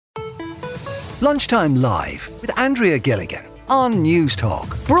Lunchtime Live with Andrea Gilligan on News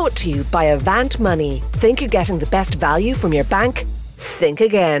Talk. Brought to you by Avant Money. Think you're getting the best value from your bank? Think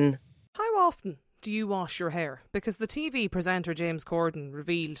again. How often do you wash your hair? Because the TV presenter James Corden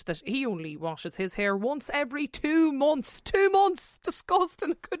revealed that he only washes his hair once every 2 months. 2 months!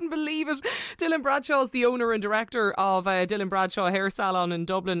 Disgusting. Couldn't believe it. Dylan Bradshaw is the owner and director of Dylan Bradshaw Hair Salon in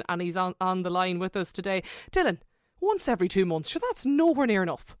Dublin, and he's on the line with us today. Dylan, once every 2 months, sure, that's nowhere near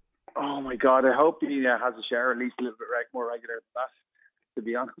enough. Oh my God, I hope he has a shower at least a little bit more regular than that, to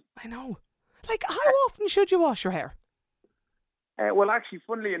be honest. I know. Like, how often should you wash your hair? Well, actually,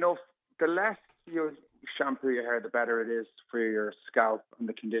 funnily enough, the less you shampoo your hair, the better it is for your scalp and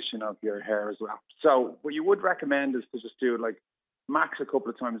the condition of your hair as well. So what you would recommend is to just do it like max a couple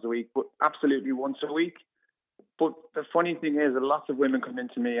of times a week, but absolutely once a week. But the funny thing is, a lot of women come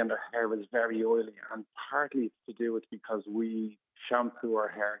into me and their hair is very oily, and partly it's to do with because we shampoo our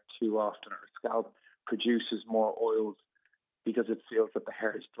hair too often. Our scalp produces more oils because it feels that the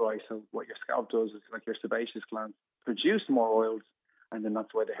hair is dry. So what your scalp does is, like, your sebaceous glands produce more oils, and then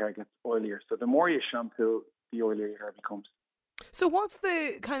that's why the hair gets oilier. So the more you shampoo, the oilier your hair becomes. So what's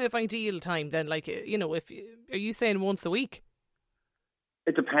the kind of ideal time then? Like, you know, are you saying once a week?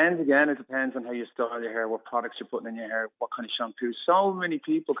 It depends. Again, it depends on how you style your hair, what products you're putting in your hair, what kind of shampoo. So many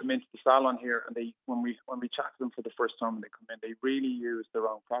people come into the salon here, and when we chat to them for the first time when they come in, they really use the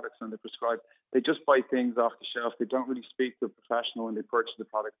wrong products and they prescribe. They just buy things off the shelf. They don't really speak to a professional when they purchase the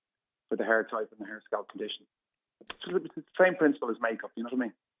product for the hair type and the hair scalp condition. It's the same principle as makeup, you know what I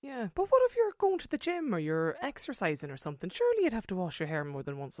mean? Yeah, but what if you're going to the gym or you're exercising or something? Surely you'd have to wash your hair more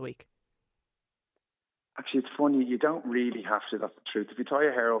than once a week. Actually, it's funny. You don't really have to. That's the truth. If you tie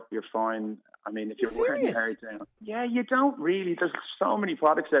your hair up, you're fine. I mean, if you're wearing your hair down, yeah, you don't really. There's so many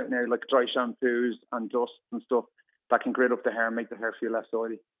products out there, like dry shampoos and dusts and stuff, that can grit up the hair and make the hair feel less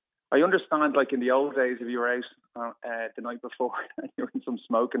oily. I understand, like in the old days, if you were out the night before and you were in some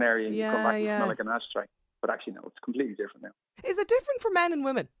smoking area and you come back and smell like an ashtray. But actually, no, it's completely different now. Is it different for men and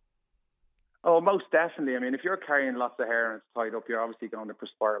women? Oh, most definitely. I mean, if you're carrying lots of hair and it's tied up, you're obviously going to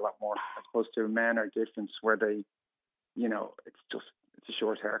perspire a lot more, as opposed to men are different, where they, you know, it's a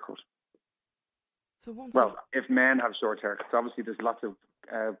short haircut. So if men have short haircuts, obviously there's lots of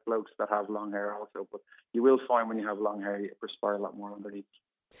blokes that have long hair also, but you will find when you have long hair, you perspire a lot more underneath.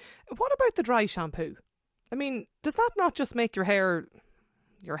 What about the dry shampoo? I mean, does that not just make your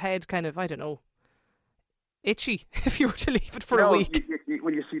head kind of, I don't know, itchy if you were to leave it for a week?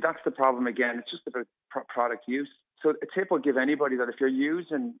 Well, you see, that's the problem again. It's just about product use. So a tip I'll give anybody that if you're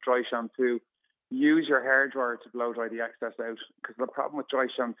using dry shampoo, use your hairdryer to blow dry the excess out. Because the problem with dry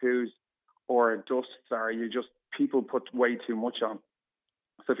shampoos or dusts are people put way too much on.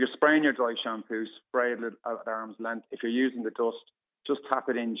 So if you're spraying your dry shampoo, spray it at arm's length. If you're using the dust, just tap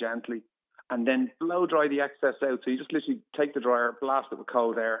it in gently and then blow dry the excess out. So you just literally take the dryer, blast it with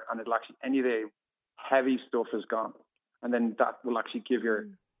cold air, and it'll actually, any of the heavy stuff is gone. And then that will actually give your...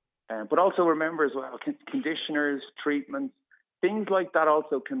 but also remember as well, conditioners, treatments, things like that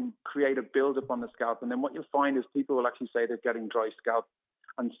also can create a build-up on the scalp. And then what you'll find is people will actually say they're getting dry scalp.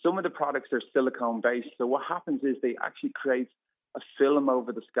 And some of the products are silicone-based. So what happens is they actually create a film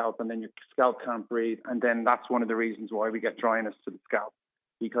over the scalp, and then your scalp can't breathe. And then that's one of the reasons why we get dryness to the scalp,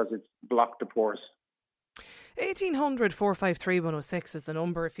 because it's blocked the pores. 1800 453 106 is the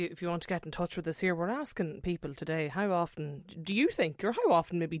number if you want to get in touch with us here. We're asking people today, how often do you think, or how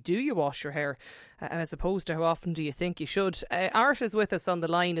often maybe do you wash your hair, as opposed to how often do you think you should? Art is with us on the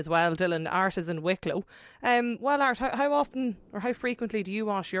line as well, Dylan. Art is in Wicklow. Well, Art, how often or how frequently do you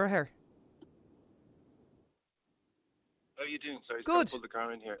wash your hair? How are you doing? Sorry, good. Pull the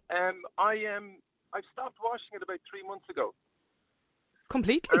car in here. I've stopped washing it about 3 months ago.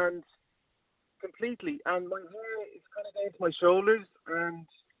 Completely? Completely, and my hair is kind of down to my shoulders, and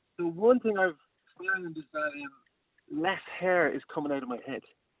the one thing I've found is that less hair is coming out of my head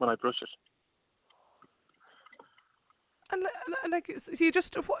when I brush it. And like, so you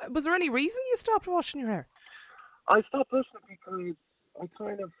just, was there any reason you stopped washing your hair? I stopped brushing it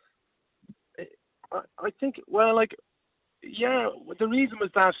because I think, well, like, yeah, the reason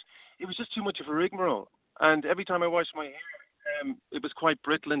was that it was just too much of a rigmarole, and every time I washed my hair, it was quite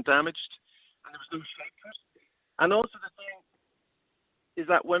brittle and damaged. And there was no shape to it. And also the thing is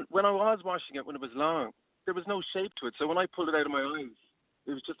that when I was washing it, when it was long, there was no shape to it. So when I pulled it out of my eyes,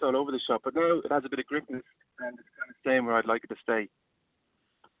 it was just all over the shop. But now it has a bit of gripness, and it's kind of staying where I'd like it to stay.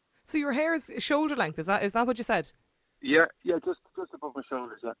 So your hair is shoulder length, is that what you said? Yeah, just above my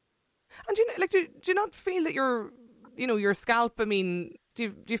shoulders, yeah. And do you not feel that your scalp, I mean,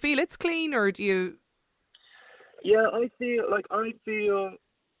 do you feel it's clean, or do you... Yeah, I feel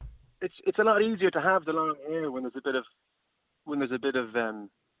it's a lot easier to have the long hair when there's a bit of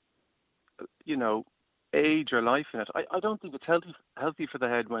age or life in it. I don't think it's healthy for the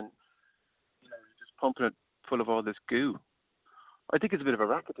head when you're just pumping it full of all this goo. I think it's a bit of a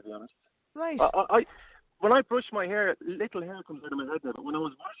racket, to be honest. Right. When I brush my hair, little hair comes out of my head now, but when I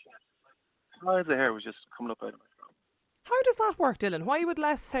was washing it, piles of hair was just coming up out of my scalp. How does that work, Dylan? Why would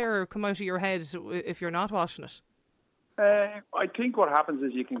less hair come out of your head if you're not washing it? I think what happens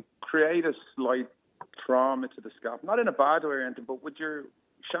is you can create a slight trauma to the scalp, not in a bad way or anything, but with your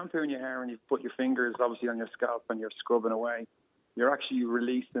shampooing your hair and you put your fingers obviously on your scalp and you're scrubbing away, you're actually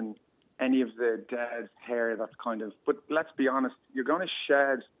releasing any of the dead hair that's kind of, but let's be honest, you're going to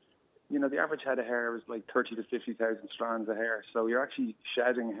shed, the average head of hair is like 30 to 50,000 strands of hair, so you're actually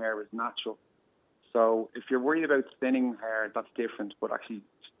shedding hair is natural. So if you're worried about thinning hair, that's different, but actually,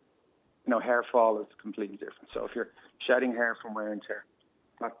 hair fall is completely different. So if you're shedding hair from wear and tear,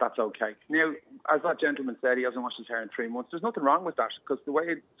 that's okay. Now, as that gentleman said, he hasn't washed his hair in 3 months. There's nothing wrong with that, because the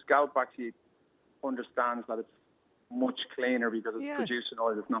way scalp actually understands that it's much cleaner because it's producing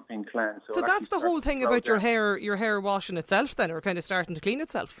oil that's not being cleansed. So that's the whole thing about your hair washing itself then, or kind of starting to clean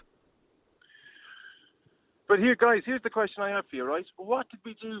itself. But here, guys, here's the question I have for you, right? What did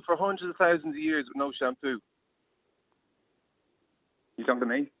we do for hundreds of thousands of years with no shampoo? You talking to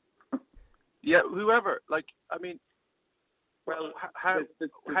me? Yeah, whoever. Well, the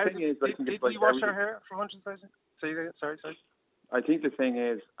thing is, did we wash our hair for hundreds of thousands? Sorry. I think the thing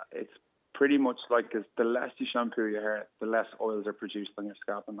is, it's pretty much like the less you shampoo your hair, the less oils are produced on your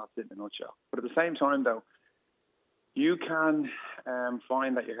scalp, and that's it in a nutshell. But at the same time, though, you can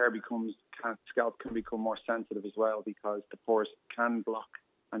find that your scalp can become more sensitive as well, because the pores can block.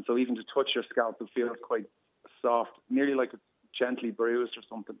 And so even to touch your scalp, it feels quite soft, nearly like it's gently bruised or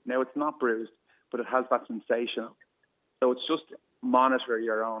something. Now, it's not bruised, but it has that sensation. So it's just monitor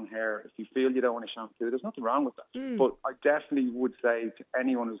your own hair. If you feel you don't want to shampoo, there's nothing wrong with that. But I definitely would say to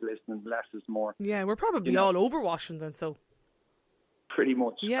anyone who's listening, less is more. Yeah, we're probably all overwashing then, so. Pretty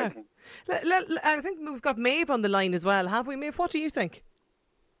much. Yeah. I think we've got Maeve on the line as well, have we, Maeve? What do you think?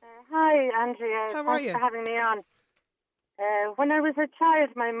 Hi, Andrea. How are you? Thanks for having me on. When I was a child,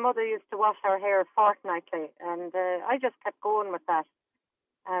 my mother used to wash her hair fortnightly, and I just kept going with that.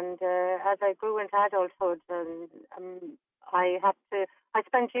 And as I grew into adulthood, I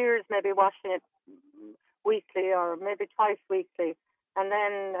spent years maybe washing it weekly or maybe twice weekly. And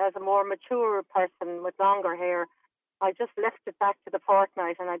then as a more mature person with longer hair, I just left it back to the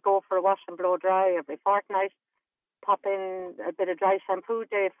fortnight, and I'd go for a wash and blow dry every fortnight, pop in a bit of dry shampoo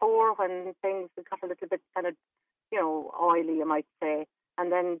day 4 when things got a little bit kind of, oily, you might say.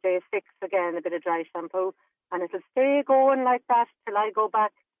 And then day 6 again, a bit of dry shampoo. And it'll stay going like that till I go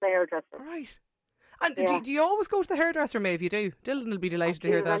back to the hairdresser. Right. And do you always go to the hairdresser, Maeve? You do? Dylan will be delighted to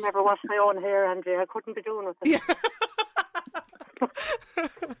hear that. I never wash my own hair, Andrea. I couldn't be doing with it. Yeah.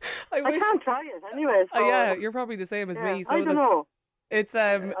 I can't try it anyway. So, yeah, you're probably the same as me. So I don't know. It's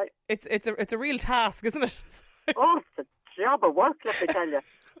a real task, isn't it? Oh, it's a job of work, let me tell you.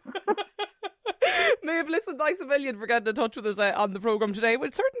 Maeve, listen, thanks a million for getting in touch with us on the programme today. It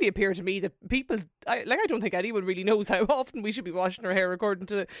would certainly appear to me that people, I don't think anyone really knows how often we should be washing our hair according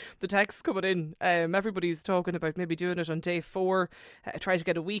to the texts coming in. Everybody's talking about maybe doing it on day 4. Try to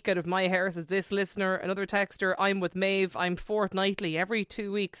get a week out of my hair, says this listener. Another texter, I'm with Maeve, I'm fortnightly, every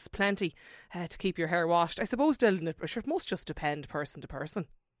 2 weeks, plenty to keep your hair washed. I suppose, Dylan, it must just depend person to person.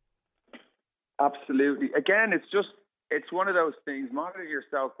 Absolutely. Again, it's one of those things. Monitor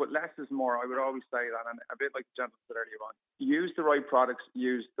yourself, but less is more. I would always say that, and a bit like the gentleman said earlier on. Use the right products.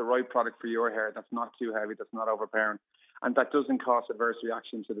 Use the right product for your hair. That's not too heavy. That's not overpowering, and that doesn't cause adverse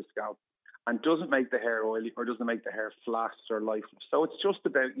reaction to the scalp, and doesn't make the hair oily or doesn't make the hair flat or lifeless. So it's just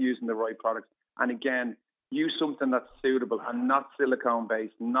about using the right products. And again, use something that's suitable and not silicone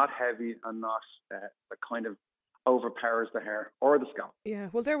based, not heavy, and not that kind of overpowers the hair or the scalp. Yeah,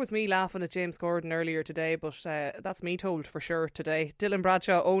 well, there was me laughing at James Corden earlier today, but that's me told for sure today. Dylan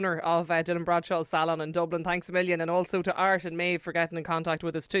Bradshaw, owner of Dylan Bradshaw's Salon in Dublin, thanks a million. And also to Art and Maeve for getting in contact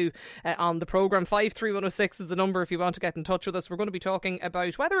with us too on the programme. 53106 is the number if you want to get in touch with us. We're going to be talking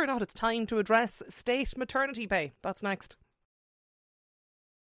about whether or not it's time to address state maternity pay. That's next.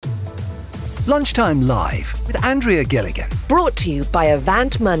 Lunchtime Live with Andrea Gilligan. Brought to you by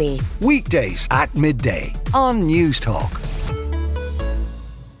Avant Money. Weekdays at midday on News Talk.